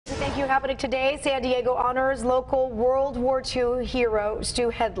you happening today. San Diego honors local World War II hero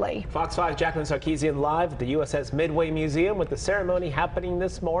Stu Headley. Fox 5's Jacqueline Sarkeesian live at the USS Midway Museum with the ceremony happening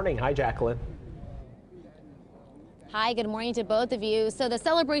this morning. Hi, Jacqueline. Hi, good morning to both of you. So the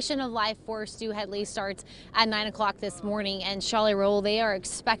celebration of life for Stu Headley starts at 9 o'clock this morning, and Charlie Roll, they are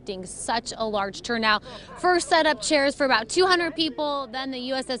expecting such a large turnout. First set up chairs for about 200 people, then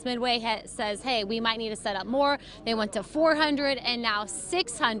the USS Midway says, hey, we might need to set up more. They went to 400 and now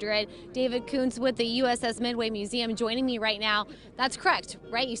 600. David Kuntz with the USS Midway Museum joining me right now. That's correct,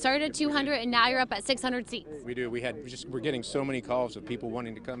 right? You started at 200 and now you're up at 600 seats. We do. We're getting so many calls of people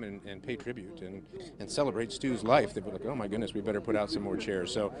wanting to come and pay tribute and celebrate Stu's life. They're like, oh my goodness, we better put out some more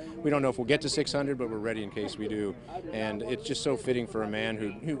chairs. So we don't know if we'll get to 600, but we're ready in case we do. And it's just so fitting for a man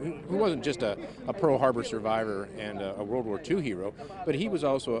who wasn't just a Pearl Harbor survivor and a World War II hero, but he was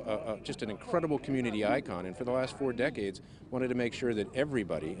also just an incredible community icon. And for the last 4 decades, wanted to make sure that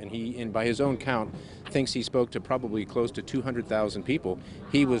everybody, and by his own count, thinks he spoke to probably close to 200,000 people.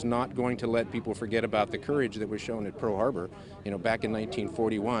 He was not going to let people forget about the courage that was shown at Pearl Harbor, back in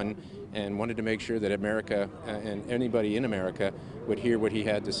 1941, and wanted to make sure that America and anybody in America would hear what he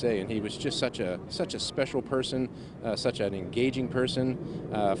had to say. And he was just such a special person, such an engaging person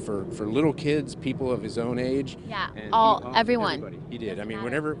for little kids, people of his own age. Yeah, and everyone. Everybody. He did. I mean,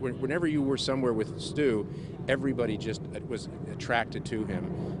 whenever you were somewhere with Stu, everybody just was attracted to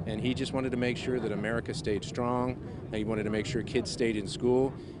him, and he just wanted to make sure that America stayed strong. He wanted to make sure kids stayed in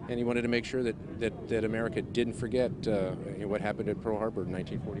school, and he wanted to make sure that America didn't forget what happened at Pearl Harbor in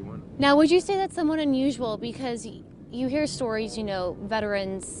 1941. Now, would you say that's somewhat unusual? Because you hear stories,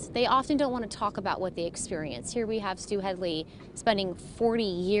 veterans, they often don't want to talk about what they experienced. Here we have Stu Headley spending 40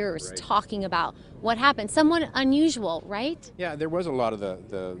 years talking about what happened. Somewhat unusual, right? Yeah, there was a lot of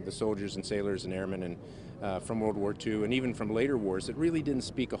the soldiers and sailors and airmen and from World War II and even from later wars that really didn't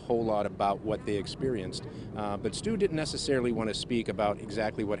speak a whole lot about what they experienced. But Stu didn't necessarily want to speak about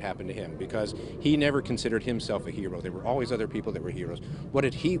exactly what happened to him because he never considered himself a hero. There were always other people that were heroes.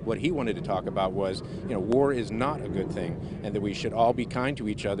 What he wanted to talk about was, war is not a good thing and that we should all be kind to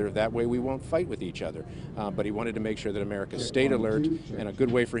each other. That way we won't fight with each other. But he wanted to make sure that America stayed alert, and a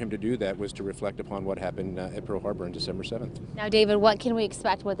good way for him to do that was to reflect upon what happened at Pearl Harbor on December 7th. Now, David, what can we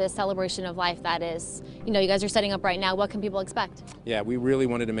expect with this celebration of life that is, you guys are setting up right now? What can people expect? Yeah, we really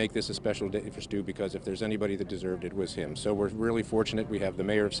wanted to make this a special day for Stu because if there's anybody that deserved it, was him. So we're really fortunate. We have the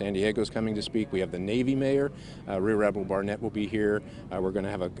mayor of San Diego is coming to speak. We have the Navy mayor, Rear Admiral Barnett will be here. We're going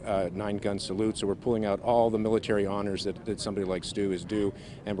to have a 9-gun salute. So we're pulling out all the military honors that somebody like Stu is due,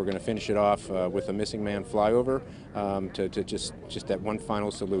 and we're going to finish it off with a missing man flyover to just that one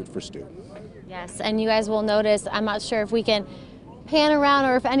final salute for Stu. Yes, and you guys will notice, I'm not sure if we can pan around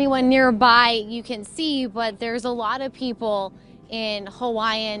or if anyone nearby you can see, but there's a lot of people in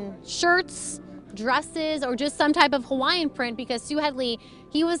Hawaiian shirts, dresses, or just some type of Hawaiian print because Stu Headley,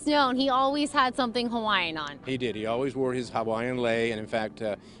 he was known, he always had something Hawaiian on. He did. He always wore his Hawaiian lei, and in fact,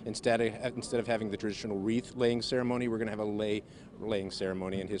 instead of having the traditional wreath laying ceremony, we're going to have a lei laying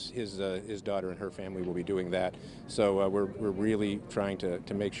ceremony, and his daughter and her family will be doing that. So we're really trying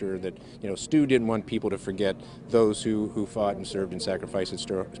to make sure that Stu didn't want people to forget those who fought and served and sacrificed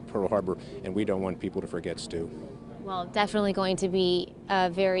at Pearl Harbor, and we don't want people to forget Stu. Well, definitely going to be a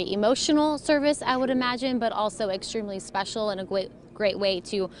very emotional service, I would imagine, but also extremely special and a great way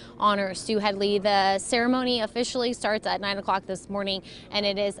to honor Stu Headley. The ceremony officially starts at 9 o'clock this morning, and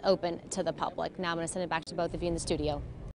it is open to the public. Now I'm going to send it back to both of you in the studio.